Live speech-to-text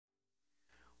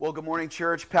Well, good morning,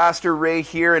 church. Pastor Ray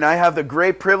here, and I have the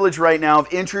great privilege right now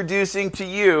of introducing to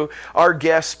you our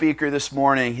guest speaker this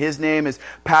morning. His name is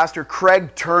Pastor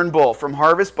Craig Turnbull from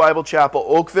Harvest Bible Chapel,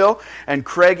 Oakville, and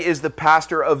Craig is the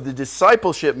pastor of the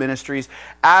discipleship ministries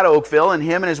at Oakville, and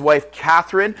him and his wife,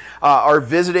 Catherine, are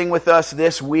visiting with us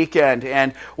this weekend.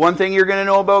 And one thing you're going to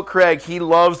know about Craig, he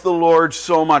loves the Lord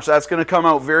so much. That's going to come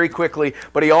out very quickly,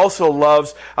 but he also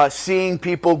loves seeing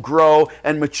people grow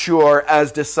and mature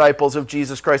as disciples of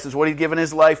Jesus Christ. Is what he's given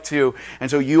his life to. And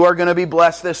so you are going to be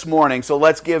blessed this morning. So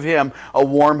let's give him a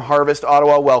warm Harvest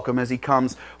Ottawa welcome as he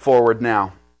comes forward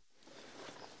now.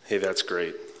 Hey, that's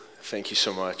great. Thank you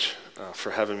so much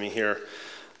for having me here.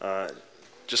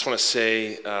 Just want to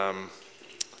say,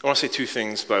 two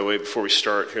things by the way before we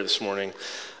start here this morning.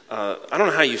 I don't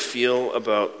know how you feel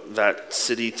about that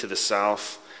city to the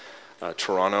south,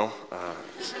 Toronto.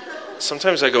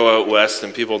 Sometimes I go out west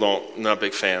and people not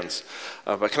big fans.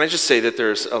 But can I just say that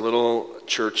there's a little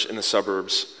church in the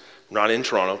suburbs, not in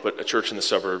Toronto, but a church in the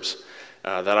suburbs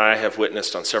that I have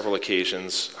witnessed on several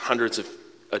occasions, hundreds of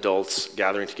adults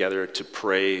gathering together to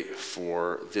pray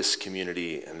for this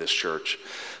community and this church.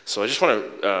 So I just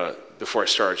want to, before I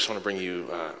start, I just want to bring you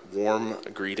warm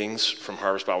greetings from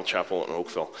Harvest Bible Chapel in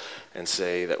Oakville and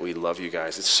say that we love you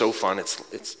guys. It's so fun.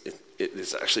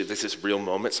 It's actually this real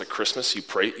moment. It's like Christmas. You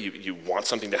pray, you want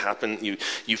something to happen.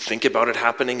 You think about it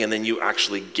happening, and then you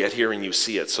actually get here and you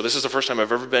see it. So this is the first time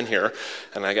I've ever been here,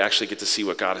 and I actually get to see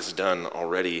what God has done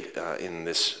already in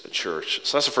this church.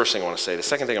 So that's the first thing I want to say. The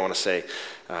second thing I want to say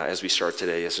as we start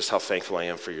today is just how thankful I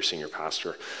am for your senior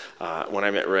pastor. When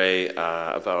I met Ray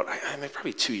about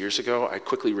probably 2 years ago, I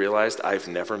quickly realized I've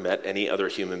never met any other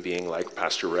human being like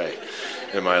Pastor Ray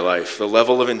in my life. The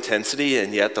level of intensity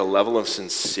and yet the level of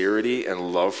sincerity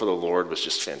and love for the Lord was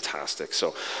just fantastic.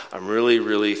 So I'm really,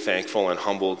 really thankful and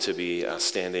humbled to be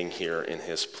standing here in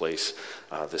his place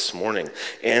this morning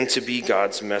and to be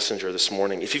God's messenger this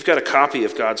morning. If you've got a copy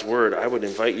of God's Word, I would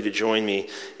invite you to join me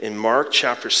in Mark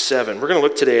chapter 7. We're going to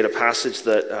look today at a passage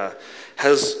that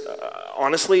has,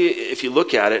 honestly, if you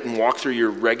look at it and walk through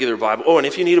your regular Bible, and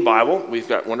if you need a Bible, we've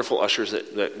got wonderful ushers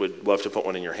that would love to put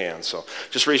one in your hand. So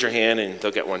just raise your hand and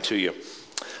they'll get one to you.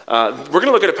 We're going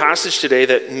to look at a passage today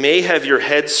that may have your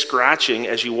head scratching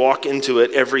as you walk into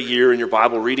it every year in your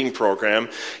Bible reading program.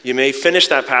 You may finish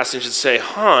that passage and say,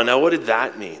 now what did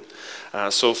that mean?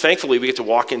 So thankfully, we get to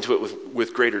walk into it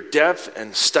with greater depth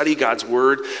and study God's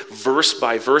Word verse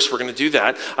by verse. We're going to do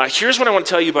that. Here's what I want to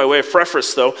tell you by way of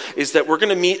preface, though, is that we're going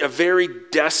to meet a very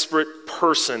desperate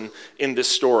person in this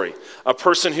story, a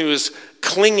person who is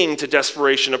clinging to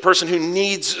desperation, a person who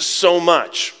needs so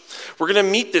much. We're going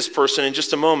to meet this person in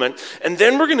just a moment, and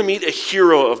then we're going to meet a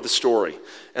hero of the story.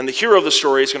 And the hero of the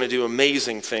story is going to do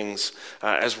amazing things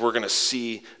as we're going to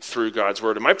see through God's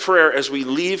Word. And my prayer as we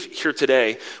leave here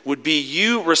today would be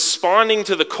you responding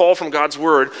to the call from God's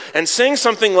Word and saying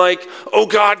something like, "Oh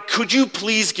God, could you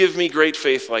please give me great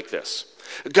faith like this?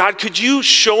 God, could you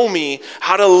show me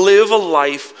how to live a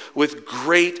life with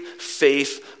great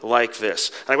faith like this?"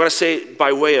 And I'm going to say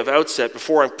by way of outset,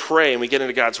 before I pray and we get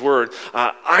into God's Word,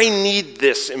 I need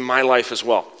this in my life as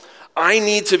well. I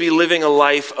need to be living a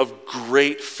life of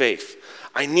great faith.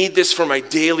 I need this for my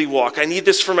daily walk. I need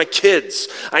this for my kids.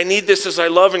 I need this as I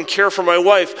love and care for my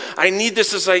wife. I need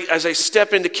this as I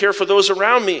step in to care for those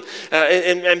around me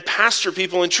and pastor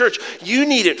people in church. You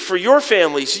need it for your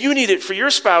families. You need it for your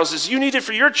spouses. You need it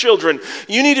for your children.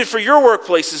 You need it for your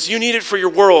workplaces. You need it for your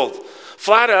world.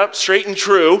 Flat up, straight and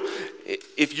true,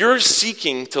 if you're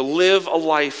seeking to live a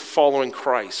life following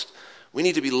Christ, we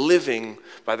need to be living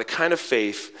by the kind of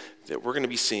faith that we're going to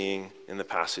be seeing in the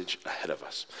passage ahead of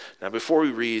us. Now, before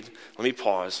we read, let me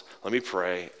pause, let me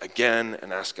pray again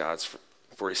and ask God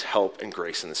for his help and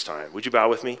grace in this time. Would you bow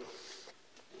with me?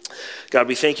 God,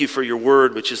 we thank you for your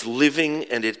word, which is living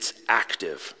and it's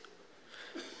active.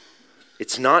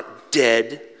 It's not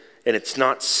dead and it's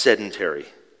not sedentary.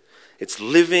 It's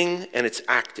living and it's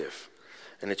active,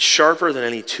 and it's sharper than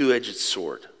any two-edged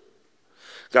sword.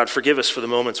 God, forgive us for the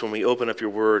moments when we open up your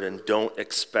word and don't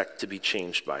expect to be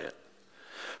changed by it.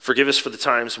 Forgive us for the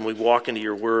times when we walk into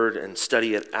your word and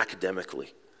study it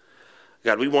academically.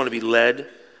 God, we want to be led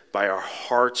by our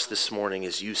hearts this morning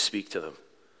as you speak to them.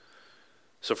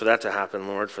 So for that to happen,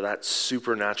 Lord, for that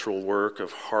supernatural work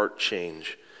of heart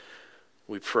change,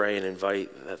 we pray and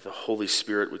invite that the Holy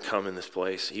Spirit would come in this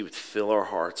place. He would fill our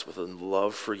hearts with a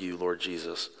love for you, Lord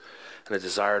Jesus, and a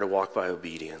desire to walk by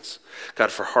obedience.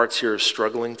 God, for hearts here who are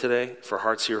struggling today, for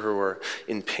hearts here who are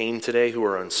in pain today, who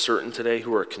are uncertain today,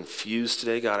 who are confused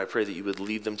today, God, I pray that you would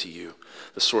lead them to you,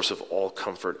 the source of all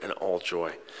comfort and all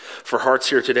joy. For hearts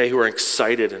here today who are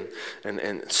excited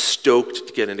and stoked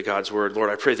to get into God's word, Lord,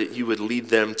 I pray that you would lead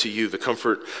them to you, the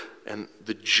comfort and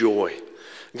the joy.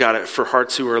 God, for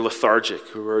hearts who are lethargic,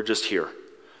 who are just here,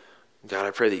 God,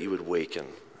 I pray that you would waken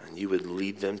and you would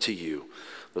lead them to you,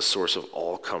 the source of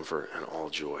all comfort and all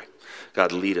joy.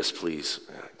 God, lead us, please.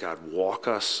 God, walk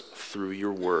us through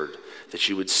your word, that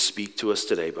you would speak to us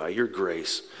today by your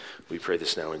grace. We pray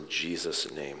this now in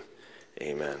Jesus' name.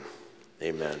 Amen.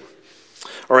 Amen.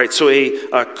 All right, so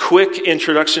a quick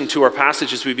introduction to our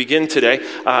passage as we begin today.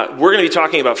 We're going to be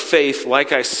talking about faith,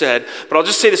 like I said, but I'll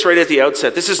just say this right at the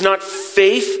outset. This is not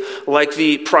faith like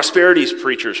the prosperities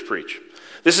preachers preach.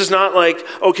 This is not like,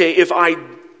 okay, if I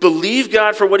believe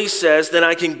God for what he says, then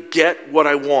I can get what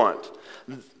I want.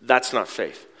 That's not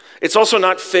faith. It's also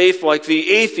not faith like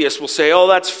the atheist will say, oh,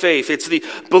 that's faith. It's the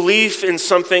belief in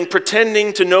something,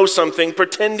 pretending to know something,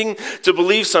 pretending to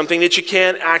believe something that you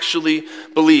can't actually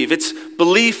believe. It's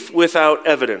belief without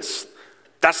evidence.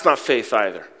 That's not faith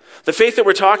either. The faith that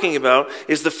we're talking about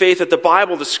is the faith that the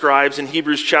Bible describes in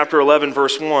Hebrews chapter 11,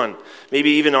 verse 1.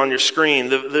 Maybe even on your screen.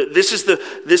 This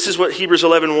is what Hebrews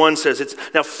 11:1 says.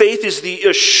 Now, faith is the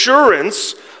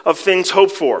assurance of things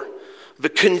hoped for, the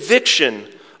conviction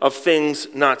of things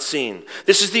not seen.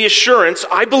 This is the assurance.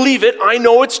 I believe it. I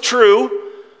know it's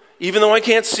true, even though I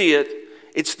can't see it.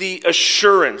 It's the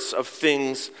assurance of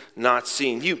things not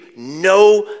seen. You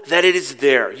know that it is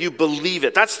there. You believe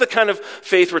it. That's the kind of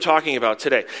faith we're talking about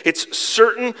today. It's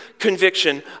certain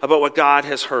conviction about what God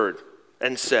has heard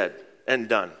and said and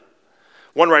done.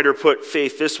 One writer put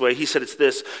faith this way. He said it's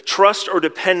this: trust or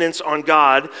dependence on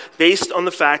God based on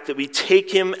the fact that we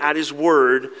take him at his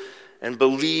word and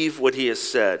believe what he has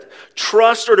said.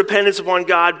 Trust or dependence upon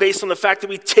God based on the fact that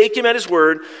we take him at his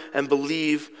word and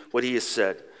believe what he has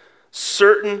said.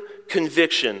 Certain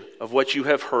conviction of what you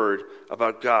have heard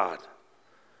about God.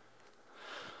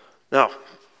 Now,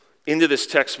 into this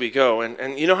text we go,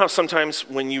 and you know how sometimes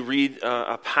when you read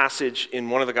a passage in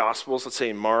one of the Gospels, let's say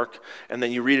in Mark, and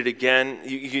then you read it again,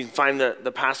 you can find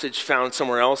the passage found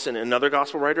somewhere else in another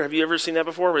Gospel writer? Have you ever seen that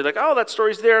before? Where you're like, oh, that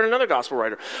story's there in another Gospel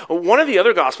writer. Well, one of the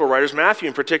other Gospel writers, Matthew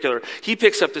in particular, he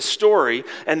picks up this story,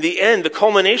 and the end, the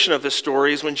culmination of this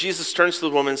story is when Jesus turns to the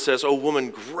woman and says, oh, woman,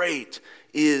 great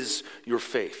is your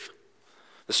faith.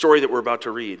 The story that we're about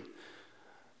to read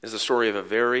is the story of a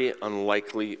very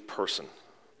unlikely person,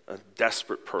 a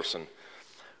desperate person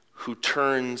who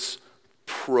turns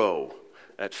pro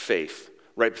at faith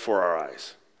right before our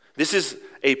eyes. This is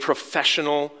a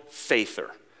professional faither.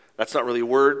 That's not really a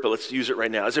word, but let's use it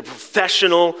right now. As a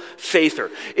professional faither.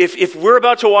 If we're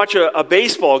about to watch a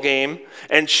baseball game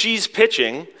and she's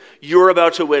pitching, you're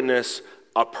about to witness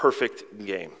a perfect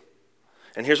game.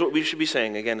 And here's what we should be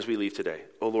saying again as we leave today.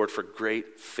 Oh Lord, for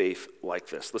great faith like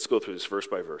this. Let's go through this verse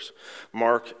by verse.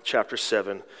 Mark chapter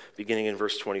 7, beginning in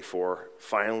verse 24.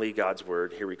 Finally, God's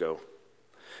word. Here we go.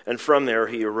 And from there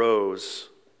he arose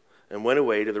and went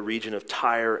away to the region of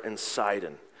Tyre and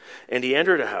Sidon. And he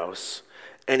entered a house,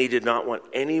 and he did not want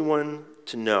anyone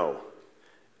to know,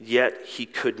 yet he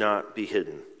could not be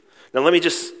hidden. Now let me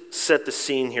just set the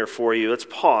scene here for you. Let's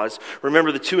pause.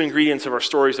 Remember the two ingredients of our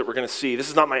stories that we're going to see. This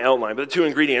is not my outline, but the two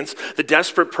ingredients, the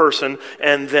desperate person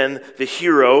and then the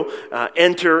hero.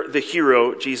 Enter the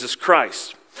hero, Jesus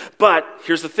Christ. But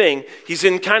here's the thing. He's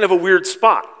in kind of a weird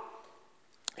spot.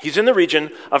 He's in the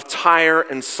region of Tyre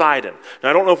and Sidon.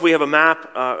 Now, I don't know if we have a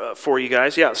map for you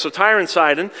guys. Yeah, so Tyre and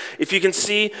Sidon, if you can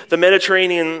see the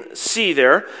Mediterranean Sea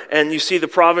there, and you see the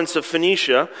province of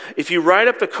Phoenicia, if you ride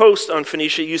up the coast on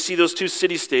Phoenicia, you see those two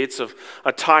city-states of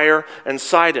Tyre and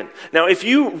Sidon. Now, if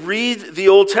you read the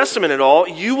Old Testament at all,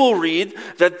 you will read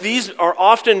that these are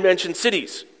often mentioned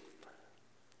cities.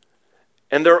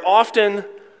 And they're often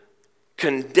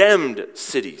condemned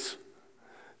cities.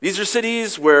 These are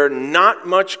cities where not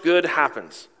much good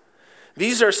happens.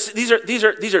 These are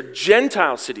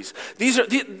Gentile cities.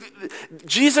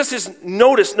 Jesus is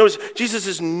Jesus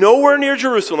is nowhere near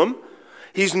Jerusalem.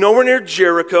 He's nowhere near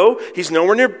Jericho. He's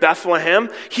nowhere near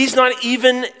Bethlehem. He's not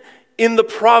even in the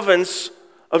province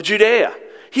of Judea.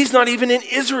 He's not even in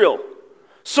Israel.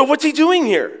 So what's he doing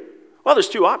here? Well, there's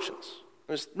two options.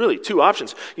 There's really two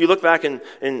options. You look back in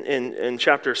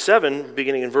chapter 7,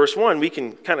 beginning in verse 1, we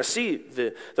can kind of see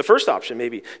the first option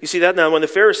maybe. You see that now when the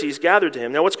Pharisees gathered to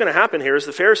him. Now what's going to happen here is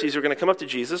the Pharisees are going to come up to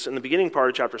Jesus in the beginning part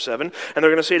of chapter 7, and they're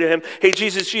going to say to him, hey,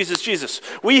 Jesus, Jesus, Jesus,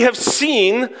 we have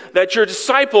seen that your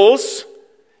disciples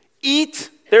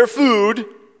eat their food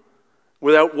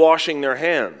without washing their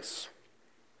hands.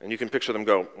 And you can picture them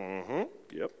go,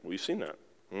 yep, we've seen that.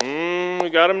 We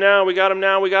got him now, we got him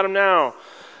now, we got him now.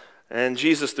 And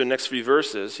Jesus, the next few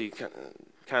verses, he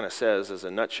kind of says as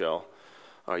a nutshell,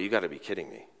 oh, you got to be kidding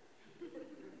me.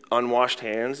 Unwashed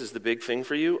hands is the big thing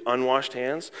for you? Unwashed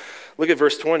hands? Look at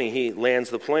verse 20. He lands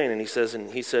the plane and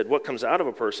he said, what comes out of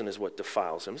a person is what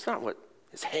defiles him. It's not what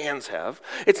his hands have.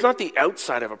 It's not the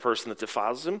outside of a person that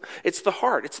defiles him. It's the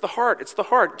heart. It's the heart. It's the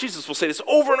heart. Jesus will say this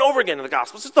over and over again in the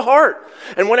Gospels. It's the heart.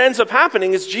 And what ends up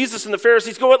happening is Jesus and the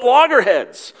Pharisees go at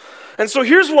loggerheads. And so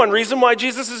here's one reason why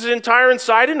Jesus is entire in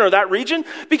Sidon or that region,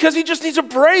 because he just needs a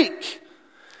break.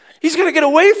 He's got to get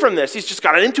away from this. He's just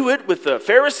got into it with the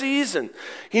Pharisees, and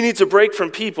he needs a break from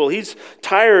people. He's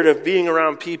tired of being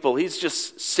around people. He's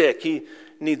just sick. He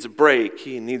needs a break.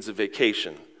 He needs a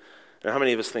vacation. Now, how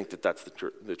many of us think that that's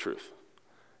the truth?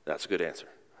 That's a good answer.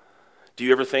 Do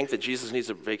you ever think that Jesus needs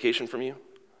a vacation from you?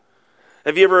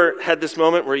 Have you ever had this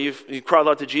moment where you crawl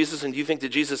out to Jesus and you think that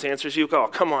Jesus answers you? Oh,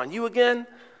 come on, you again?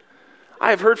 I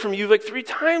have heard from you like 3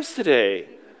 times today.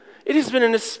 It has been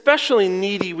an especially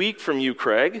needy week from you,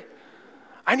 Craig.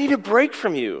 I need a break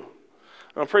from you.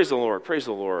 Oh, praise the Lord, praise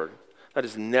the Lord. That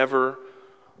is never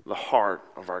the heart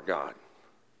of our God.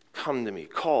 Come to me,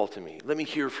 call to me, let me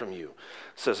hear from you,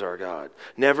 says our God.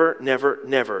 Never, never,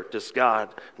 never does God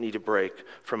need a break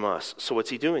from us. So what's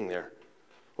he doing there?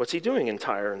 What's he doing in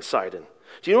Tyre and Sidon?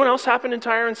 Do you know what else happened in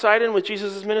Tyre and Sidon with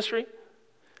Jesus' ministry?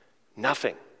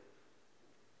 Nothing.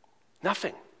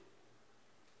 Nothing.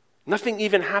 Nothing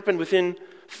even happened within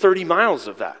 30 miles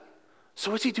of that.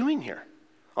 So what's he doing here?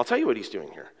 I'll tell you what he's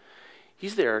doing here.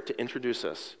 He's there to introduce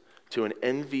us to an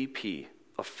MVP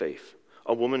of faith.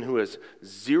 A woman who has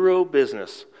zero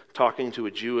business talking to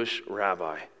a Jewish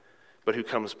rabbi, but who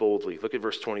comes boldly. Look at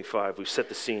verse 25. We've set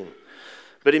the scene.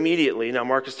 But immediately, now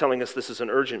Mark is telling us this is an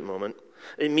urgent moment.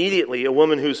 Immediately, a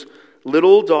woman whose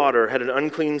little daughter had an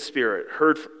unclean spirit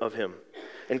heard of him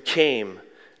and came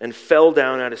and fell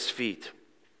down at his feet.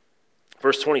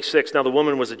 Verse 26, now the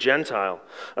woman was a Gentile,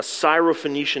 a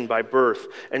Syrophoenician by birth,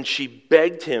 and she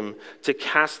begged him to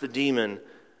cast the demon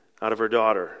out of her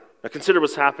daughter. Now consider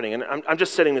what's happening, and I'm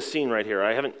just setting the scene right here.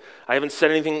 I haven't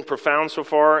said anything profound so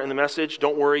far in the message.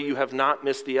 Don't worry, you have not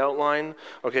missed the outline.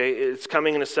 Okay, it's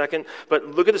coming in a second. But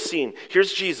look at the scene.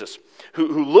 Here's Jesus,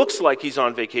 who looks like he's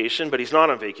on vacation, but he's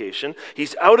not on vacation.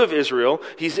 He's out of Israel.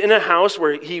 He's in a house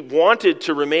where he wanted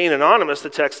to remain anonymous, the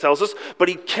text tells us, but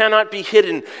he cannot be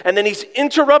hidden. And then he's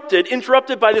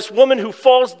interrupted by this woman who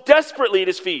falls desperately at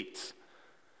his feet.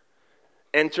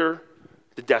 Enter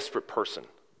the desperate person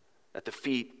at the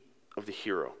feet of the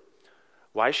hero.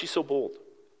 Why is she so bold?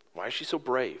 Why is she so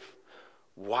brave?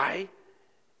 Why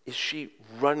is she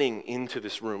running into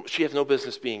this room she has no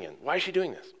business being in? Why is she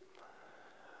doing this?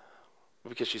 Well,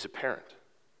 because she's a parent.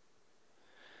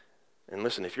 And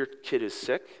listen, if your kid is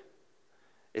sick,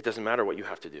 it doesn't matter what you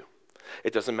have to do.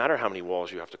 It doesn't matter how many walls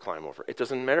you have to climb over. It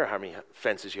doesn't matter how many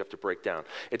fences you have to break down.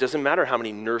 It doesn't matter how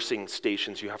many nursing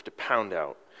stations you have to pound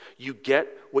out. You get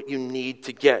what you need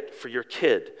to get for your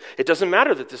kid. It doesn't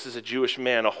matter that this is a Jewish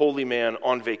man, a holy man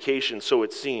on vacation, so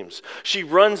it seems. She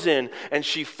runs in and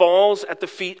she falls at the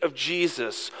feet of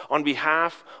Jesus on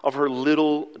behalf of her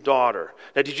little daughter.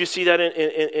 Now, did you see that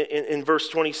in verse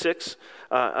 26?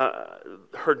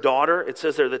 Her daughter, it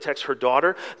says there, the text, her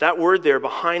daughter. That word there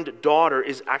behind daughter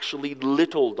is actually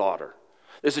little daughter.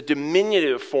 There's a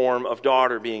diminutive form of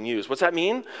daughter being used. What's that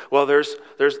mean? Well, there's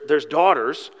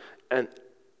daughters, and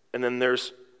then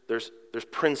there's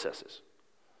princesses.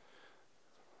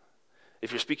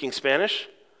 If you're speaking Spanish,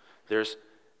 there's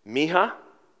mija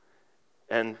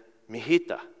and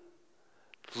mijita,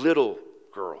 little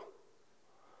girl,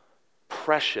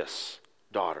 precious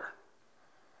daughter.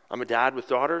 I'm a dad with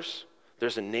daughters.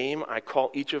 There's a name I call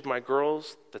each of my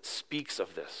girls that speaks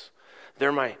of this.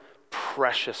 They're my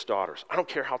precious daughters. I don't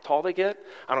care how tall they get.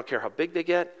 I don't care how big they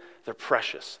get. They're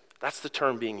precious. That's the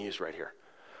term being used right here.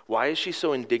 Why is she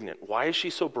so indignant? Why is she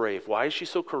so brave? Why is she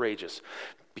so courageous?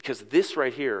 Because this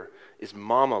right here is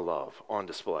mama love on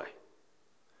display.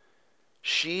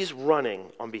 She's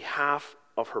running on behalf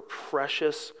of her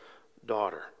precious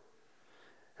daughter.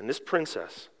 And this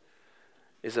princess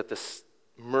is at the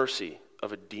mercy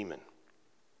of a demon.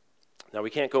 Now, we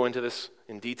can't go into this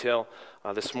in detail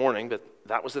this morning, but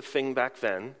that was a thing back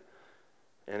then,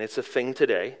 and it's a thing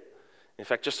today. In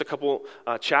fact, just a couple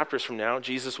chapters from now,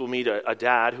 Jesus will meet a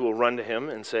dad who will run to him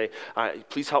and say,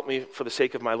 please help me for the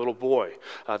sake of my little boy.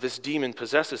 This demon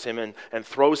possesses him and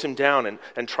throws him down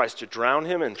and tries to drown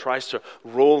him and tries to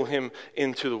roll him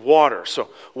into the water. So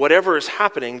whatever is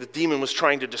happening, the demon was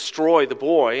trying to destroy the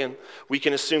boy, and we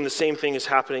can assume the same thing is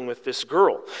happening with this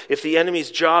girl. If the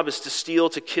enemy's job is to steal,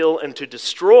 to kill, and to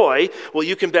destroy, well,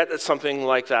 you can bet that something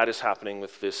like that is happening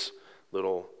with this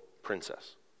little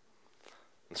princess.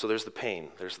 And so there's the pain,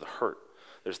 there's the hurt,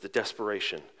 there's the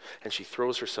desperation, and she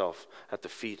throws herself at the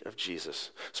feet of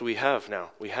Jesus. So we have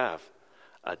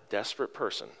a desperate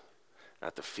person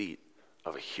at the feet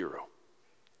of a hero.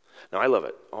 Now I love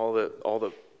it. All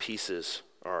the pieces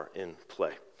are in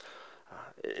play.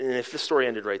 And if this story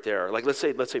ended right there, like let's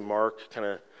say Mark kind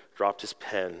of dropped his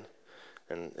pen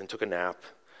and took a nap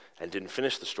and didn't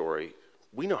finish the story,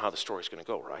 we know how the story's going to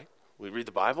go, right? We read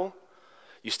the Bible.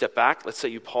 You step back, let's say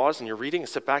you pause and you're reading and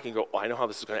step back and you go, I know how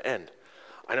this is going to end.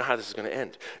 I know how this is going to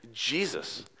end.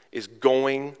 Jesus is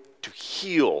going to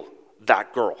heal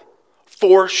that girl.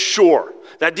 For sure.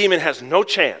 That demon has no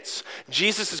chance.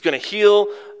 Jesus is going to heal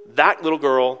that little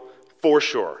girl for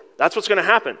sure. That's what's going to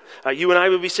happen. You and I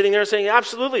would be sitting there saying,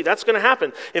 absolutely, that's going to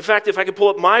happen. In fact, if I could pull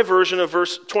up my version of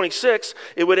verse 26,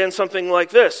 it would end something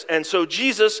like this. And so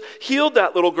Jesus healed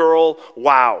that little girl.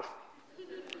 Wow.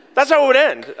 That's how it would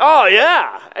end. Oh,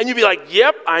 yeah. And you'd be like,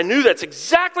 yep, I knew that's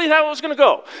exactly how it was going to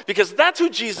go. Because that's who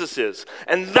Jesus is.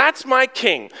 And that's my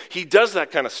king. He does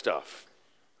that kind of stuff.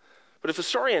 But if the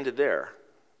story ended there,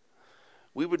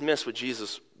 we would miss what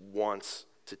Jesus wants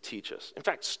to teach us. In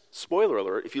fact, spoiler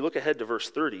alert, if you look ahead to verse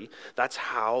 30, that's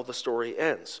how the story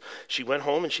ends. She went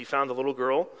home and she found the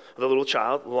little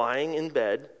child, lying in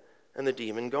bed, and the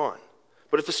demon gone.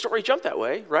 But if the story jumped that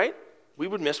way, right, we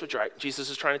would miss what Jesus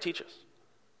is trying to teach us.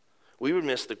 We would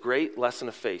miss the great lesson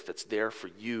of faith that's there for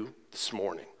you this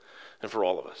morning and for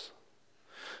all of us.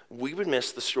 We would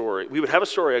miss the story. We would have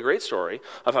a great story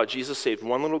of how Jesus saved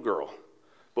one little girl,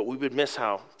 but we would miss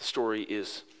how the story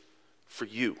is for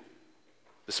you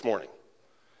this morning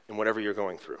and whatever you're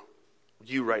going through.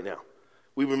 You right now.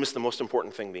 We would miss the most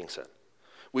important thing being said.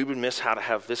 We would miss how to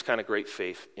have this kind of great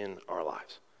faith in our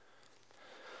lives.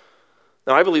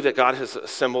 Now, I believe that God has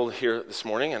assembled here this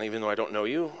morning, and even though I don't know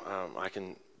you, I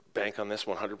can bank on this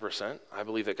 100%. I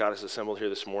believe that God has assembled here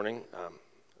this morning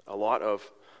a lot of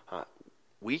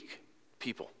weak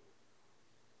people.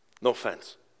 No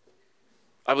offense.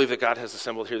 I believe that God has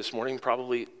assembled here this morning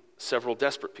probably several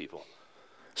desperate people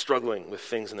struggling with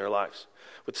things in their lives,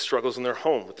 with the struggles in their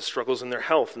home, with the struggles in their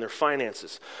health and their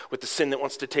finances, with the sin that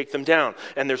wants to take them down.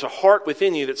 And there's a heart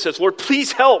within you that says, Lord,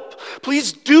 please help.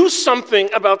 Please do something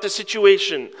about this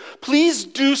situation. Please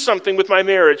do something with my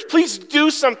marriage. Please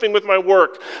do something with my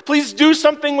work. Please do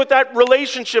something with that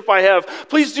relationship I have.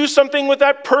 Please do something with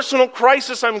that personal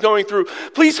crisis I'm going through.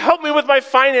 Please help me with my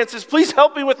finances. Please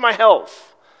help me with my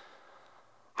health.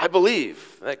 I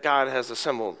believe that God has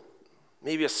assembled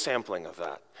maybe a sampling of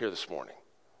that here this morning.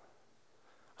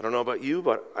 I don't know about you,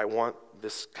 but I want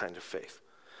this kind of faith.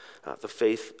 The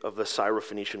faith of the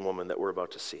Syrophoenician woman that we're about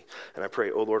to see. And I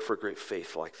pray, oh Lord, for great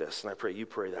faith like this. And I pray you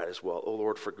pray that as well. Oh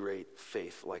Lord, for great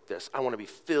faith like this. I want to be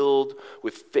filled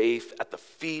with faith at the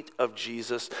feet of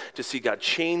Jesus to see God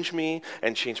change me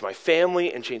and change my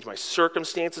family and change my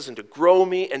circumstances and to grow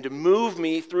me and to move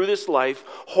me through this life,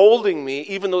 holding me,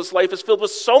 even though this life is filled with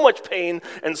so much pain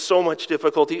and so much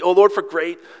difficulty. Oh Lord, for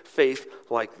great faith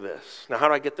like this. Now, how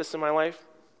do I get this in my life?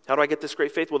 How do I get this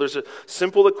great faith? Well, there's a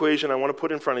simple equation I want to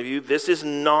put in front of you. This is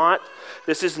not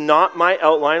my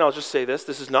outline. I'll just say this.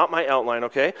 This is not my outline,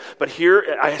 okay? But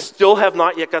here, I still have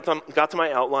not yet got to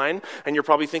my outline, and you're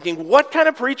probably thinking, what kind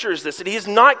of preacher is this? And he has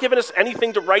not given us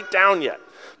anything to write down yet.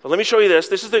 But let me show you this.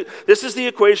 This is the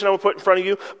equation I will put in front of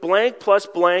you. Blank plus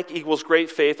blank equals great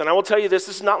faith. And I will tell you this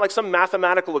is not like some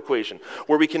mathematical equation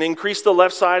where we can increase the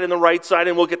left side and the right side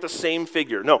and we'll get the same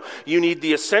figure. No, you need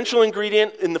the essential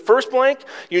ingredient in the first blank,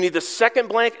 you need the second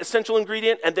blank essential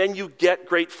ingredient, and then you get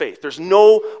great faith. There's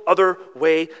no other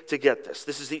way to get this.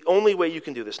 This is the only way you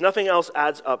can do this. Nothing else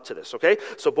adds up to this, okay?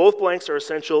 So both blanks are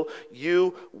essential.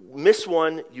 You miss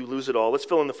one, you lose it all. Let's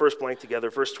fill in the first blank together,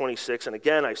 verse 26. And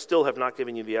again, I still have not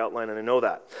given you the outline, and I know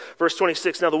that. Verse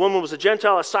 26, now the woman was a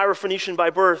Gentile, a Syrophoenician by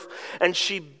birth, and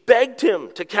she begged him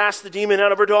to cast the demon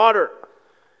out of her daughter.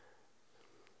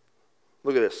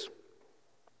 Look at this.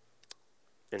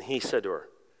 And he said to her,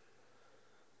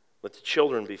 let the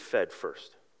children be fed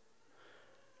first,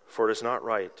 for it is not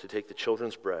right to take the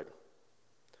children's bread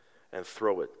and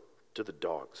throw it to the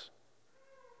dogs.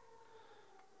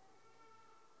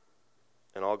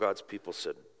 And all God's people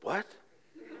said, what?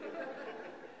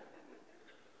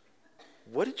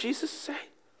 What did Jesus say?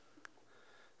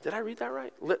 Did I read that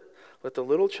right? Let the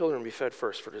little children be fed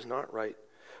first, for it is not right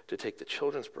to take the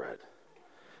children's bread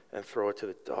and throw it to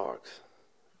the dogs.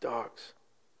 Dogs.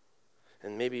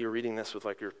 And maybe you're reading this with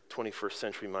like your 21st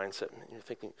century mindset, and you're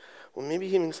thinking, well, maybe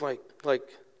he means like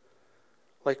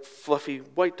fluffy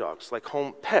white dogs, like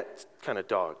home pet kind of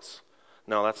dogs.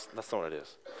 No, that's not what it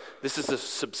is. This is a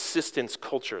subsistence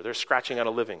culture. They're scratching out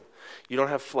a living. You don't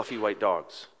have fluffy white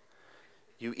dogs.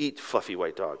 You eat fluffy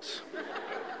white dogs.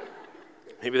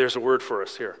 Maybe there's a word for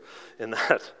us here in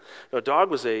that. No,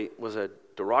 dog was a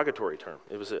derogatory term.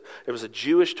 It was a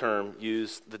Jewish term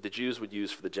that the Jews would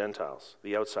use for the Gentiles,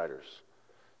 the outsiders.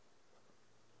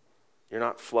 You're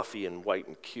not fluffy and white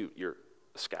and cute. You're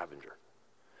a scavenger.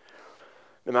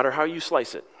 No matter how you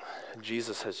slice it,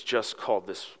 Jesus has just called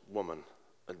this woman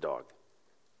a dog.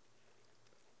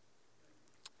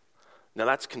 Now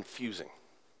that's confusing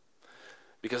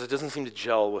because it doesn't seem to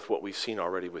gel with what we've seen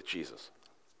already with Jesus.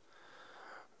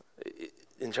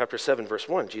 In chapter 7, verse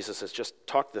 1, Jesus has just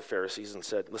talked to the Pharisees and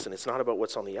said, listen, it's not about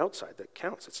what's on the outside that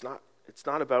counts. It's not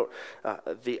about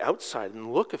the outside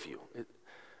and look of you.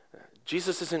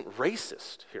 Jesus isn't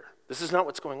racist here. This is not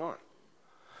what's going on.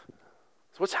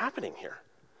 So what's happening here?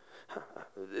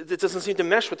 It doesn't seem to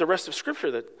mesh with the rest of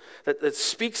Scripture that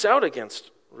speaks out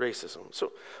against racism.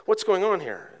 So what's going on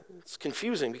here? It's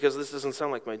confusing because this doesn't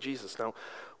sound like my Jesus. Now,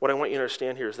 what I want you to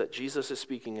understand here is that Jesus is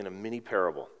speaking in a mini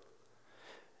parable.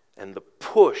 And the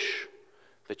push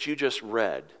that you just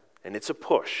read, and it's a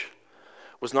push,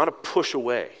 was not a push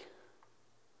away.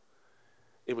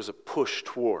 It was a push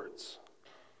towards.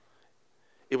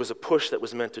 It was a push that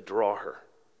was meant to draw her.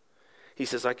 He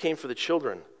says, I came for the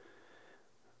children.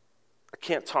 I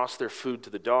can't toss their food to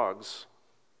the dogs.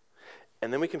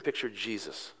 And then we can picture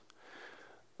Jesus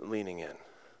leaning in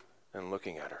and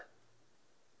looking at her.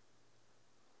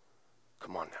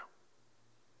 Come on now.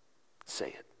 Say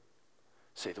it.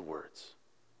 Say the words.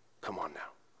 Come on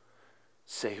now.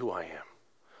 Say who I am.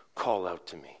 Call out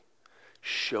to me.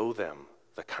 Show them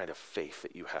the kind of faith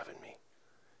that you have in me.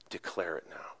 Declare it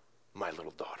now. My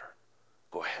little daughter.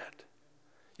 Go ahead.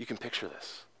 You can picture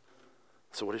this.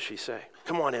 So what does she say?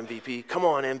 Come on, MVP. Come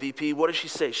on, MVP. What does she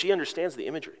say? She understands the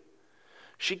imagery.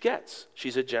 She gets.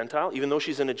 She's a Gentile. Even though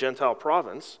she's in a Gentile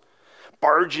province,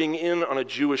 barging in on a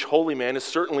Jewish holy man is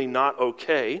certainly not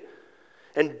okay.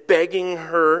 And begging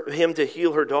him to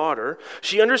heal her daughter,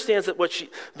 she understands that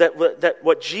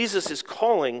what Jesus is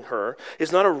calling her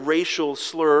is not a racial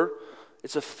slur,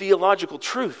 it's a theological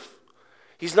truth.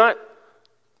 He's not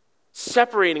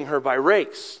separating her by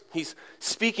race. He's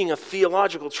speaking a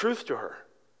theological truth to her.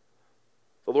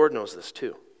 The Lord knows this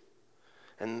too.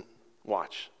 And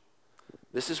watch.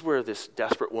 This is where this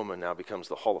desperate woman now becomes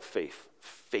the hall of faith,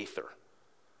 faither.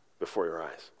 Before your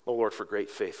eyes. Oh Lord, for great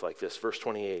faith like this. Verse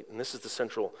 28, and this is the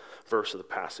central verse of the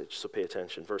passage, so pay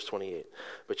attention. Verse 28,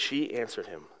 but she answered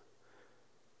him,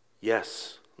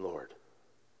 yes, Lord.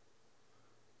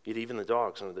 Yet even the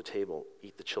dogs under the table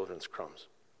eat the children's crumbs.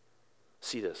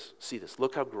 See this.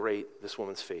 Look how great this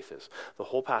woman's faith is. The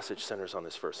whole passage centers on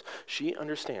this verse. She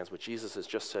understands what Jesus has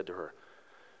just said to her.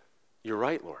 You're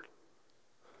right, Lord.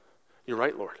 You're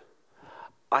right, Lord.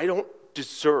 I don't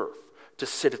deserve to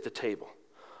sit at the table.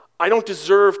 I don't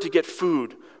deserve to get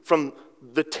food from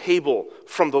the table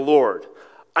from the Lord.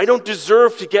 I don't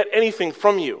deserve to get anything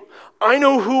from you. I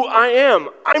know who I am.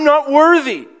 I'm not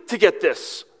worthy to get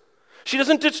this. She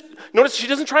doesn't notice she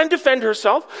doesn't try and defend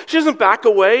herself. She doesn't back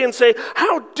away and say,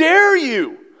 how dare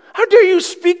you? How dare you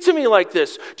speak to me like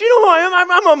this? Do you know who I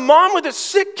am? I'm a mom with a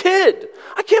sick kid.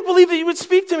 I can't believe that you would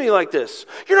speak to me like this.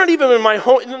 You're not even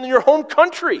in your home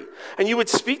country, and you would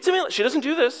speak to me. She doesn't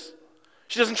do this.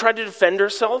 She doesn't try to defend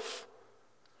herself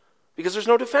because there's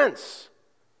no defense.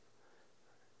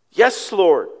 Yes,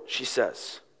 Lord, she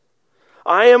says.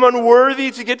 I am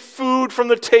unworthy to get food from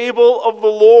the table of the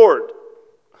Lord.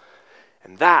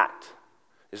 And that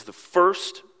is the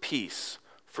first piece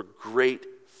for great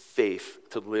faith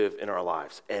to live in our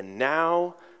lives. And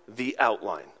now the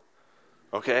outline.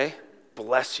 Okay?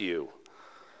 Bless you.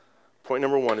 Point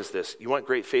number 1 is this. You want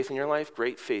great faith in your life?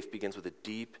 Great faith begins with a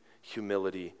deep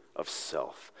humility of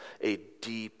self. A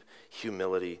deep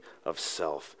humility of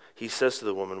self. He says to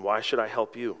the woman, why should I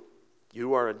help you?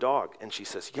 You are a dog. And she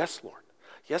says, yes, Lord.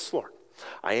 Yes, Lord.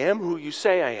 I am who you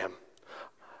say I am.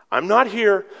 I'm not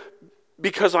here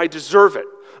because I deserve it.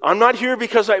 I'm not here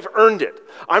because I've earned it.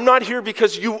 I'm not here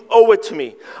because you owe it to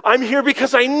me. I'm here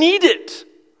because I need it.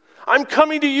 I'm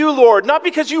coming to you, Lord, not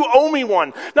because you owe me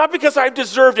one, not because I've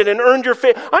deserved it and earned your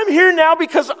faith. I'm here now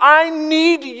because I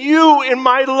need you in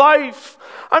my life.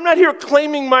 I'm not here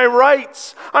claiming my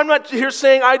rights. I'm not here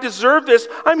saying I deserve this.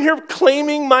 I'm here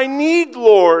claiming my need,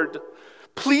 Lord.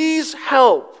 Please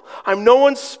help. I'm no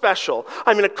one special.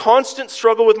 I'm in a constant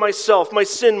struggle with myself, my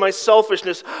sin, my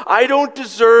selfishness. I don't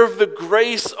deserve the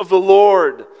grace of the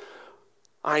Lord.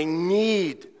 I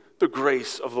need the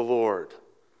grace of the Lord.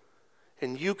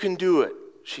 And you can do it,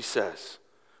 she says.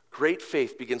 Great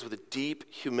faith begins with a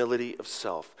deep humility of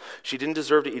self. She didn't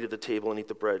deserve to eat at the table and eat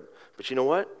the bread. But you know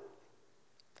what?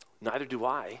 Neither do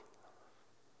I.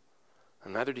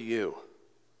 And neither do you.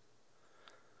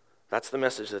 That's the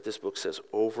message that this book says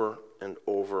over and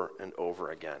over and over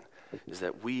again, is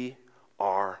that we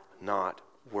are not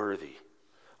worthy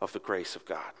of the grace of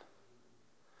God.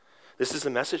 This is the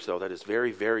message, though, that is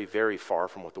very, very, very far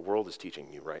from what the world is teaching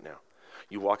you right now.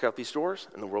 You walk out these doors,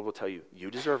 and the world will tell you,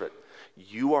 you deserve it.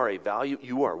 You are a value,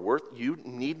 you are worth, you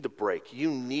need the break.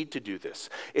 You need to do this.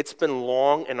 It's been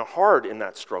long and hard in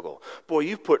that struggle. Boy,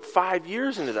 you've put 5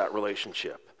 years into that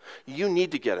relationship. You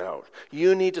need to get out.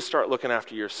 You need to start looking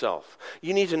after yourself.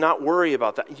 You need to not worry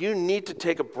about that. You need to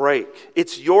take a break.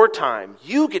 It's your time.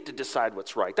 You get to decide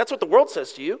what's right. That's what the world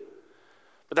says to you,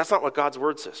 but that's not what God's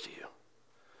word says to you.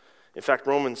 In fact,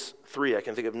 Romans 3, I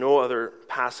can think of no other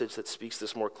passage that speaks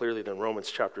this more clearly than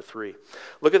Romans chapter 3.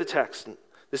 Look at the text.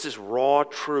 This is raw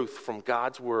truth from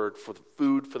God's word for the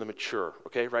food for the mature.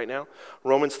 Okay, right now?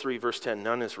 Romans 3, verse 10,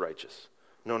 none is righteous.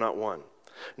 No, not one.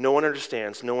 No one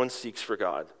understands. No one seeks for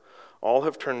God. All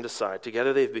have turned aside.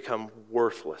 Together they've become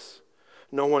worthless.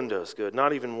 No one does good,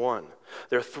 not even one.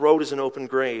 Their throat is an open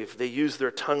grave. They use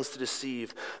their tongues to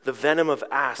deceive. The venom of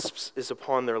asps is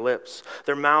upon their lips.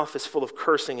 Their mouth is full of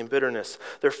cursing and bitterness.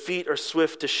 Their feet are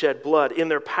swift to shed blood. In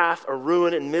their path are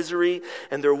ruin and misery,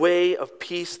 and their way of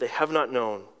peace they have not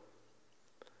known.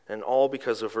 And all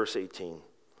because of verse 18.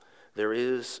 There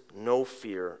is no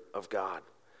fear of God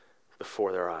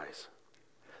before their eyes.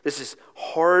 This is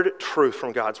hard truth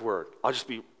from God's word. I'll just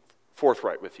be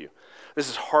forthright with you. This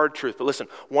is hard truth. But listen,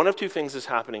 one of two things is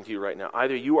happening to you right now.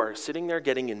 Either you are sitting there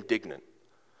getting indignant.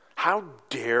 How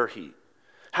dare he?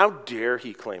 How dare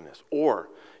he claim this? Or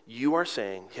you are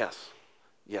saying,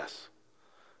 yes,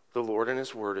 the Lord and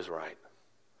his word is right.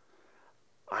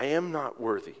 I am not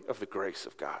worthy of the grace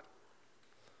of God.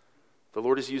 The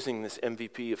Lord is using this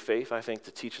MVP of faith, I think,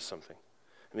 to teach us something.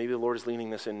 And maybe the Lord is leaning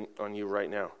this in on you right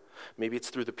now. Maybe it's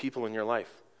through the people in your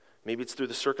life. Maybe it's through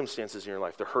the circumstances in your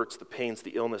life, the hurts, the pains,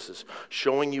 the illnesses,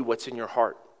 showing you what's in your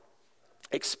heart,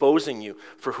 exposing you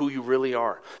for who you really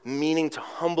are, meaning to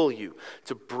humble you,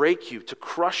 to break you, to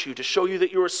crush you, to show you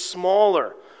that you are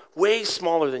smaller, way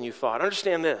smaller than you thought.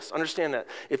 Understand this, understand that.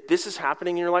 If this is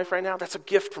happening in your life right now, that's a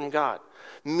gift from God,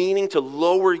 meaning to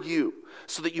lower you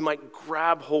so that you might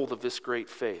grab hold of this great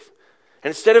faith. And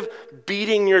instead of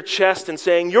beating your chest and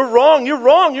saying, you're wrong,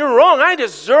 I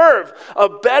deserve a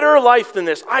better life than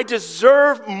this. I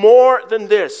deserve more than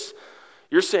this.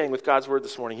 You're saying with God's word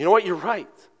this morning, you know what, you're right.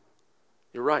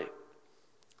 You're right.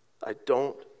 I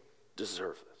don't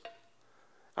deserve this.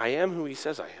 I am who he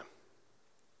says I am.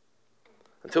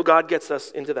 Until God gets us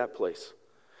into that place,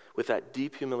 with that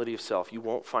deep humility of self, you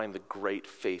won't find the great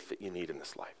faith that you need in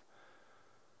this life.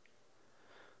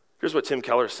 Here's what Tim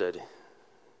Keller said.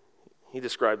 He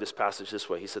described this passage this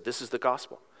way. He said, this is the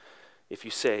gospel. If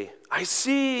you say, I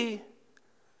see,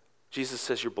 Jesus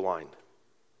says you're blind.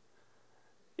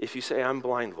 If you say, I'm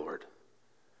blind, Lord,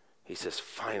 he says,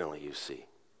 finally you see.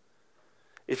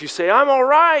 If you say, I'm all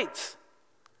right,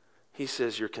 he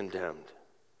says, you're condemned.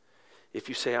 If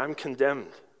you say, I'm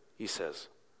condemned, he says,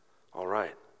 all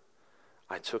right,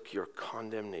 I took your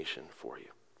condemnation for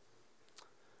you.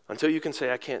 Until you can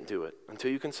say, I can't do it,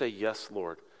 until you can say, yes,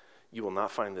 Lord, you will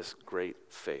not find this great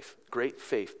faith. Great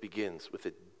faith begins with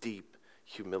a deep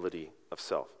humility of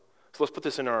self. So let's put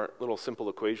this in our little simple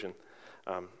equation.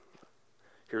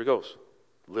 Here it goes.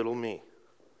 Little me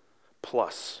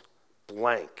plus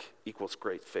blank equals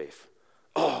great faith.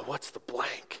 Oh, what's the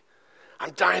blank?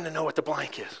 I'm dying to know what the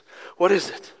blank is. What is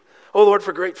it? Oh, Lord,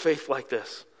 for great faith like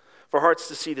this. For hearts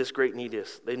to see this great need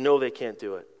is. They know they can't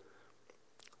do it.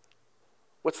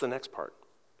 What's the next part?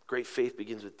 Great faith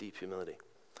begins with deep humility.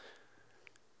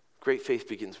 Great faith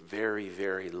begins very,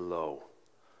 very low,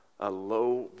 a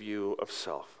low view of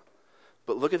self.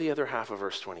 But look at the other half of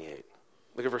verse 28.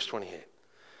 Look at verse 28.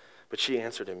 But she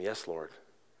answered him, yes, Lord.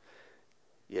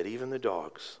 Yet even the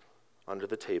dogs under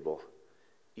the table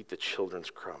eat the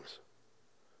children's crumbs.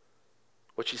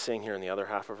 What she's saying here in the other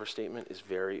half of her statement is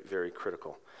very, very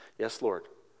critical. Yes, Lord.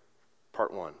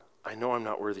 Part one, I know I'm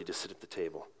not worthy to sit at the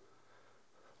table.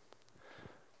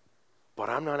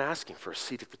 But I'm not asking for a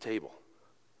seat at the table.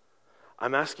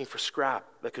 I'm asking for scrap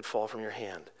that could fall from your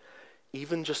hand.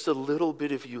 Even just a little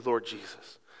bit of you, Lord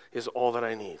Jesus. is all that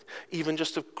I need. Even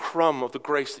just a crumb of the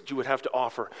grace that you would have to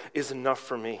offer is enough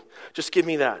for me. Just give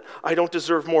me that. I don't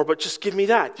deserve more, but just give me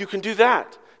that. You can do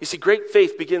that. You see, great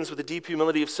faith begins with a deep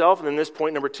humility of self, and then this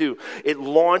point number 2, it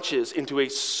launches into a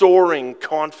soaring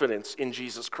confidence in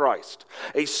Jesus Christ.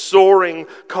 A soaring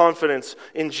confidence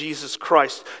in Jesus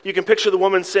Christ. You can picture the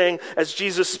woman saying, as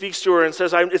Jesus speaks to her and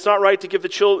says, it's not right to give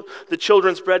the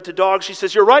children's bread to dogs. She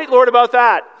says, you're right, Lord, about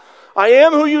that. I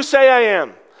am who you say I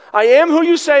am. I am who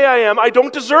you say I am. I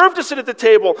don't deserve to sit at the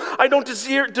table. I don't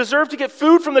deserve to get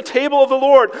food from the table of the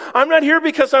Lord. I'm not here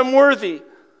because I'm worthy.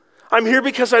 I'm here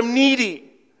because I'm needy.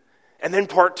 And then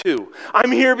part 2,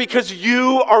 I'm here because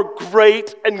you are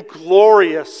great and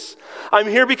glorious. I'm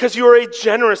here because you are a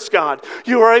generous God.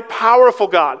 You are a powerful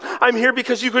God. I'm here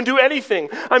because you can do anything.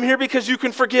 I'm here because you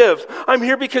can forgive. I'm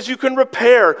here because you can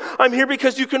repair. I'm here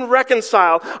because you can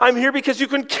reconcile. I'm here because you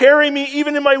can carry me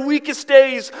even in my weakest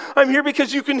days. I'm here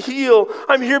because you can heal.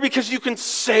 I'm here because you can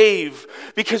save.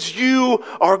 Because you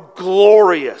are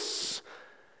glorious.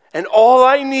 And all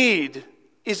I need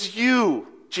is you,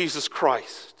 Jesus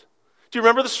Christ. Do you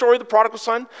remember the story of the prodigal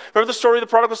son? Remember the story of the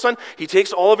prodigal son? He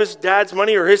takes all of his dad's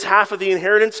money or his half of the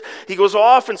inheritance. He goes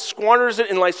off and squanders it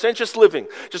in licentious living.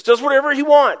 Just does whatever he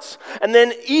wants. And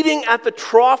then eating at the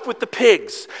trough with the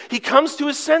pigs, he comes to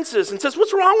his senses and says,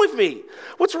 what's wrong with me?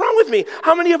 What's wrong with me?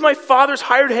 How many of my father's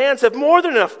hired hands have more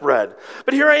than enough bread?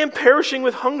 But here I am perishing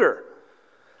with hunger.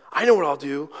 I know what I'll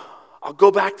do. I'll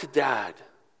go back to dad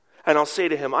and I'll say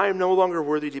to him, I am no longer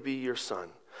worthy to be your son,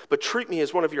 but treat me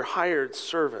as one of your hired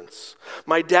servants.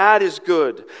 My dad is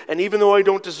good, and even though I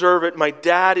don't deserve it, my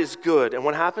dad is good. And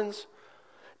what happens?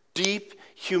 Deep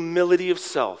humility of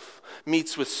self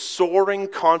meets with soaring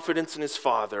confidence in his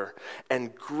father,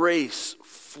 and grace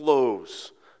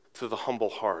flows to the humble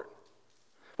heart.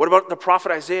 What about the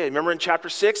prophet Isaiah? Remember in chapter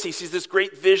 6, he sees this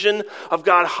great vision of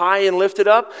God high and lifted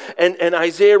up, and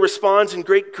Isaiah responds in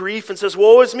great grief and says,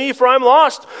 woe is me, for I'm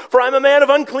lost, for I'm a man of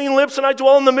unclean lips, and I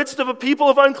dwell in the midst of a people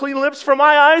of unclean lips, for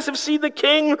my eyes have seen the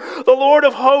King, the Lord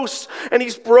of hosts, and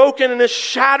he's broken and a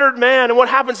shattered man. And what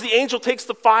happens? The angel takes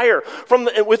the fire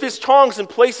with his tongs and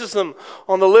places them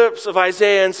on the lips of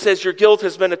Isaiah and says, your guilt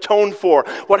has been atoned for.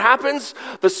 What happens?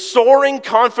 The soaring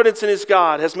confidence in his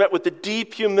God has met with the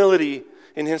deep humility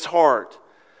in his heart,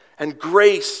 and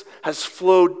grace has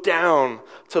flowed down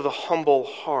to the humble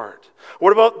heart.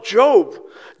 What about Job?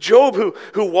 Job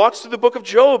who walks through the book of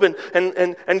Job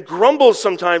and grumbles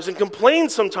sometimes and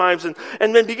complains sometimes and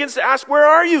then begins to ask, where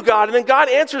are you, God? And then God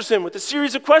answers him with a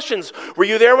series of questions. Were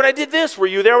you there when I did this? Were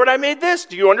you there when I made this?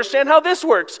 Do you understand how this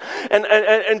works?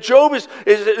 And Job is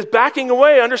backing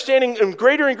away, understanding in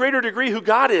greater and greater degree who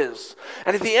God is.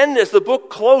 And at the end, as the book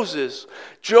closes,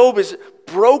 Job is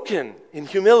broken in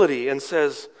humility and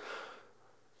says,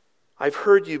 I've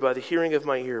heard you by the hearing of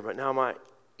my ear, but now my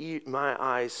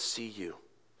eyes see you.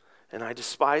 And I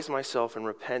despise myself and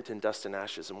repent in dust and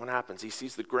ashes. And what happens? He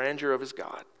sees the grandeur of his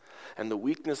God and the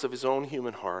weakness of his own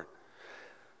human heart.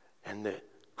 And the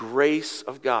grace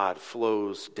of God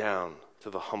flows down to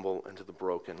the humble and to the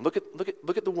broken. Look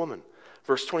at the woman,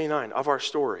 verse 29 of our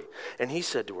story. And he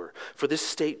said to her, for this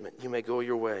statement you may go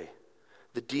your way.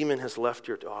 The demon has left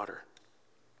your daughter.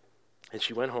 And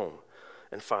she went home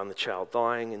and found the child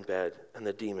lying in bed, and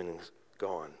the demon is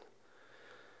gone.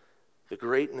 The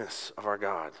greatness of our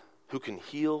God, who can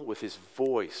heal with his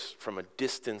voice from a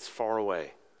distance far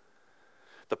away.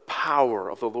 The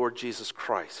power of the Lord Jesus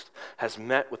Christ has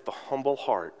met with the humble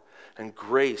heart, and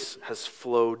grace has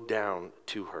flowed down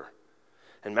to her.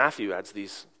 And Matthew adds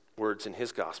these words in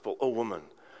his gospel, O woman,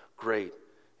 great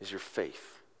is your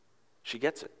faith. She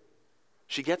gets it.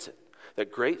 She gets it. That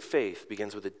great faith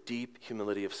begins with a deep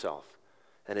humility of self,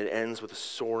 and it ends with a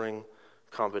soaring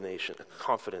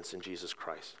confidence in Jesus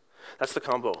Christ. That's the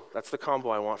combo. That's the combo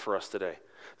I want for us today.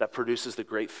 That produces the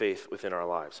great faith within our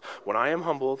lives. When I am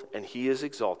humbled and he is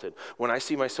exalted, when I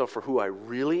see myself for who I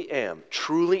really am,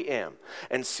 truly am,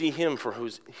 and see him for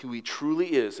who he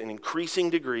truly is in increasing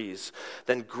degrees,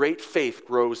 then great faith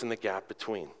grows in the gap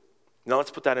between. Now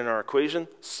let's put that in our equation,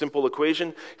 simple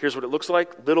equation. Here's what it looks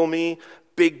like. Little me,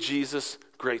 big Jesus,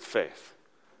 great faith.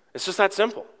 It's just that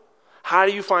simple. How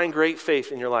do you find great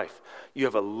faith in your life? You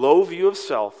have a low view of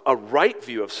self, a right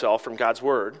view of self from God's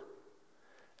word,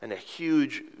 and a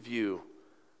huge view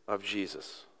of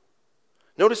Jesus.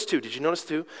 Did you notice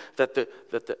too, that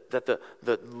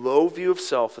the low view of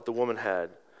self that the woman had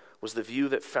was the view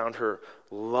that found her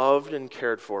loved and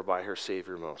cared for by her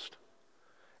Savior most.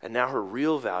 And now her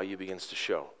real value begins to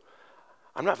show.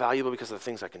 I'm not valuable because of the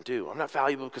things I can do. I'm not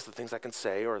valuable because of the things I can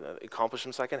say or the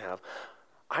accomplishments I can have.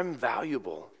 I'm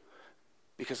valuable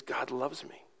because God loves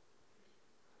me.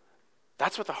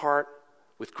 That's what the heart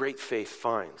with great faith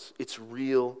finds its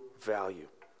real value.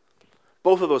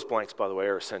 Both of those blanks, by the way,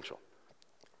 are essential.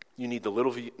 You need the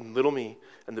little me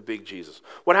and the big Jesus.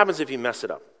 What happens if you mess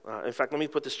it up? In fact, let me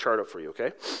put this chart up for you,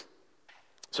 okay?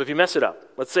 So if you mess it up,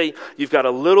 let's say you've got a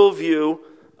little view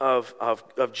of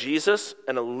Jesus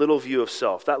and a little view of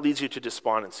self. That leads you to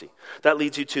despondency. That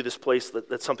leads you to this place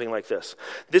that's something like this.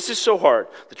 This is so hard.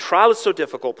 The trial is so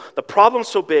difficult. The problem's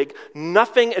so big.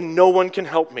 Nothing and no one can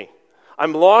help me.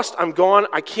 I'm lost. I'm gone.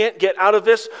 I can't get out of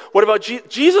this. What about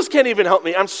Jesus can't even help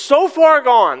me. I'm so far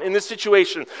gone in this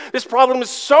situation. This problem is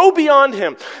so beyond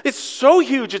him. It's so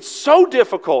huge. It's so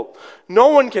difficult. No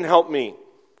one can help me.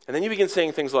 And then you begin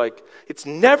saying things like, it's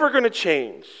never going to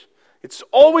change. It's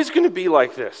always going to be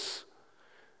like this.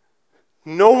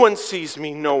 No one sees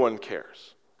me. No one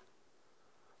cares.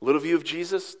 Little view of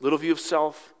Jesus, little view of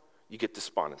self, you get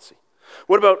despondency.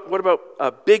 What about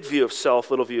a big view of self,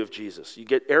 little view of Jesus? You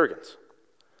get arrogance.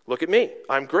 Look at me.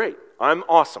 I'm great. I'm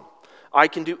awesome. I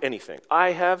can do anything.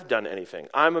 I have done anything.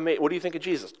 I'm amazing. What do you think of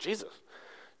Jesus? Jesus.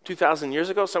 2,000 years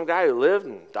ago, some guy who lived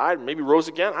and died, maybe rose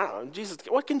again. I don't know. Jesus.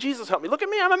 What can Jesus help me? Look at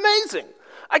me. I'm amazing.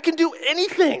 I can do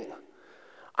anything.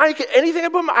 Anything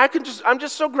about me. I'm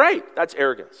just so great. That's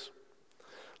arrogance.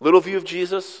 Little view of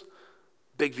Jesus,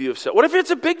 big view of self. What if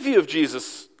it's a big view of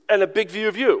Jesus and a big view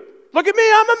of you? Look at me.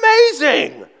 I'm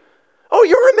amazing. Oh,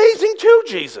 you're amazing too,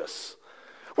 Jesus.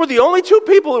 We're the only two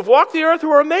people who've walked the earth who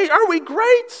are amazing. Aren't we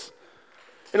great?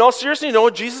 In all seriousness, you know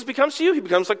what Jesus becomes to you? He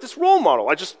becomes like this role model.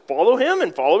 I just follow him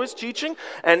and follow his teaching,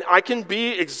 and I can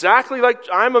be exactly like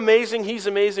I'm amazing, he's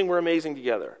amazing, we're amazing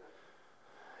together.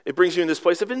 It brings you in this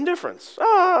place of indifference.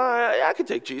 I could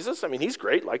take Jesus. I mean, he's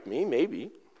great, like me,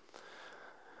 maybe.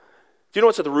 Do you know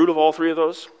what's at the root of all three of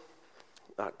those?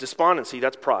 Despondency,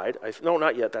 that's pride. No,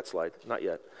 not yet, that slide, not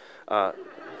yet.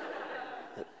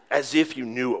 As if you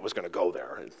knew it was going to go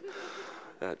there.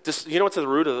 You know what's at the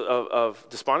root of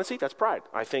despondency? That's pride.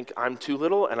 I think I'm too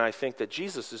little, and I think that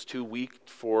Jesus is too weak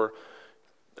for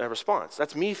a response.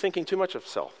 That's me thinking too much of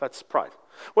self. That's pride.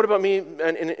 What about me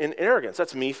in arrogance?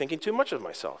 That's me thinking too much of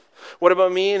myself. What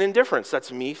about me in indifference?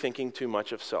 That's me thinking too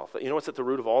much of self. You know what's at the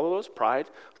root of all of those? Pride,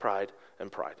 pride,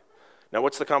 and pride. Now,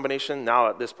 what's the combination? Now,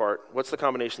 at this part, what's the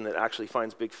combination that actually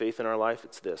finds big faith in our life?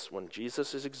 It's this. When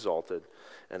Jesus is exalted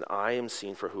and I am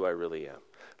seen for who I really am.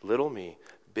 Little me,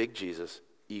 big Jesus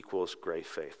equals great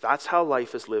faith. That's how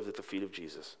life is lived at the feet of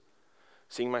Jesus.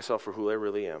 Seeing myself for who I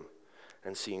really am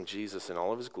and seeing Jesus in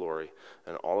all of his glory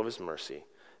and all of his mercy.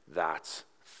 That's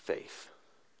faith.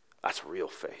 That's real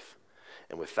faith.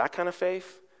 And with that kind of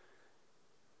faith,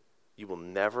 you will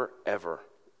never, ever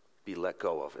be let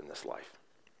go of in this life.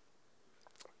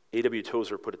 A.W.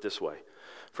 Tozer put it this way: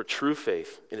 for true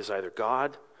faith, it is either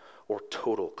God or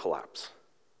total collapse.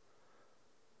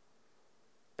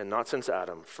 And not since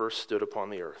Adam first stood upon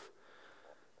the earth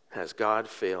has God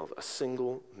failed a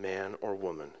single man or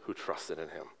woman who trusted in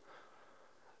him.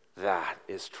 That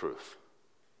is truth.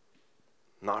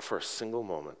 Not for a single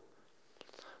moment.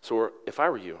 So if I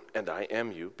were you, and I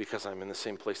am you because I'm in the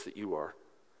same place that you are,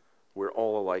 we're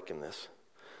all alike in this,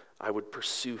 I would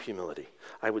pursue humility.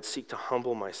 I would seek to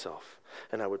humble myself,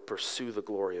 and I would pursue the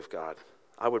glory of God.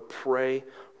 I would pray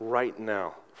right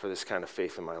now for this kind of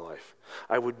faith in my life.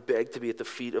 I would beg to be at the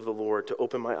feet of the Lord, to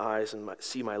open my eyes and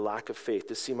see my lack of faith,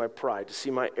 to see my pride, to see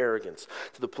my arrogance,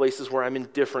 to the places where I'm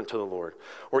indifferent to the Lord,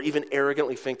 or even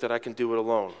arrogantly think that I can do it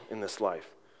alone in this life,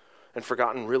 and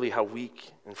forgotten really how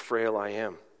weak and frail I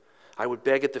am. I would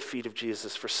beg at the feet of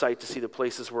Jesus for sight to see the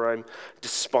places where I'm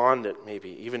despondent, maybe,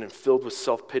 even filled with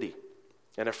self-pity,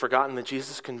 and have forgotten that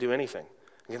Jesus can do anything,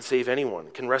 and can save anyone,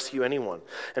 can rescue anyone,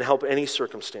 and help any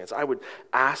circumstance. I would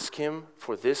ask him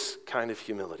for this kind of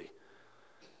humility.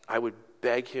 I would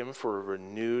beg him for a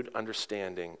renewed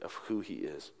understanding of who he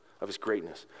is, of his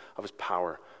greatness, of his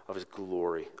power, of his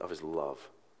glory, of his love.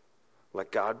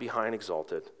 Let God be high and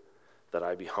exalted, that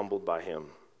I be humbled by him,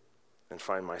 and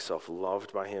find myself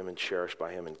loved by him and cherished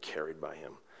by him and carried by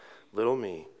him. Little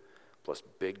me plus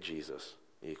big Jesus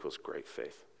equals great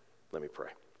faith. Let me pray.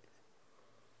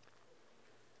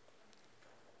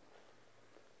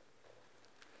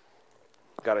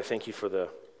 God, I thank you for the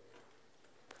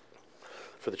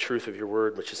truth of your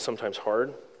word, which is sometimes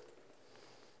hard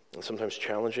and sometimes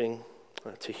challenging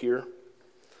to hear.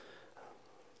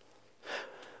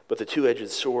 But the two-edged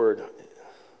sword,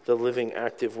 the living,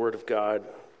 active word of God,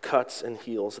 cuts and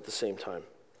heals at the same time.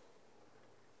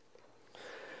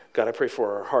 God, I pray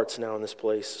for our hearts now in this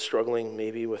place, struggling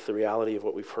maybe with the reality of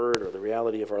what we've heard or the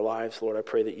reality of our lives. Lord, I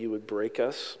pray that you would break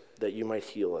us, that you might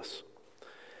heal us,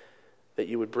 that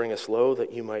you would bring us low,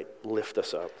 that you might lift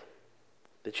us up,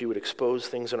 that you would expose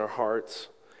things in our hearts,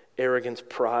 arrogance,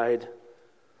 pride,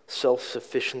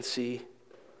 self-sufficiency,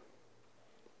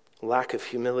 lack of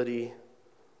humility,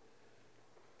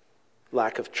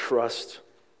 lack of trust,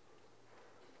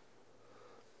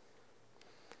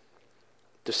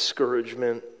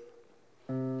 discouragement,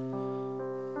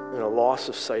 and a loss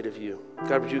of sight of you.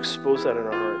 God, would you expose that in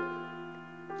our heart?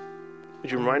 Would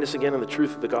you remind us again of the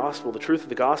truth of the gospel? The truth of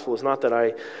the gospel is not that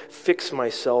I fix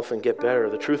myself and get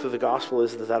better. The truth of the gospel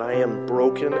is that I am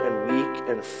broken and weak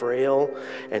and frail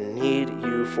and need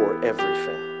you for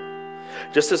everything.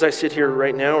 Just as I sit here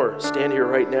right now or stand here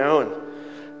right now and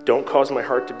don't cause my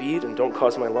heart to beat and don't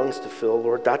cause my lungs to fill,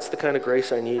 Lord, that's the kind of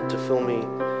grace I need to fill me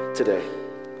today.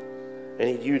 I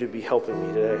need you to be helping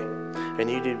me today. I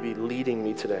need you to be leading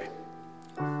me today.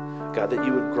 God, that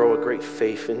you would grow a great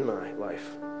faith in my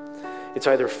life. It's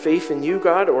either faith in you,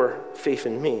 God, or faith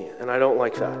in me, and I don't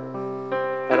like that.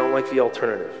 I don't like the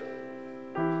alternative.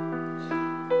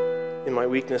 In my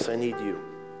weakness, I need you.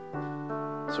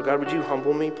 So God, would you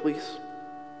humble me, please?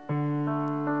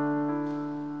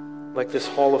 Like this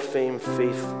Hall of Fame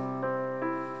faith.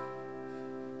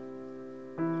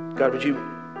 God, would you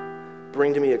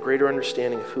bring to me a greater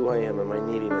understanding of who I am and my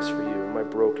neediness for you and my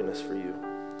brokenness for you.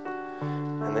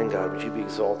 And then, God, would you be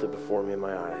exalted before me in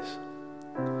my eyes?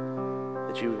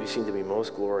 That you would be seen to be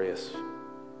most glorious.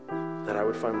 That I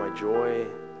would find my joy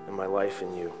and my life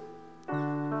in you.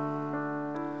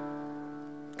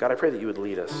 God, I pray that you would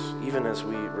lead us, even as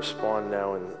we respond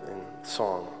now in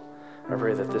song. I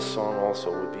pray that this song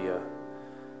also would be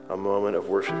a moment of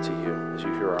worship to you as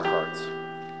you hear our hearts.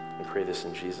 We pray this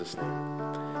in Jesus' name.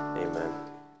 Amen.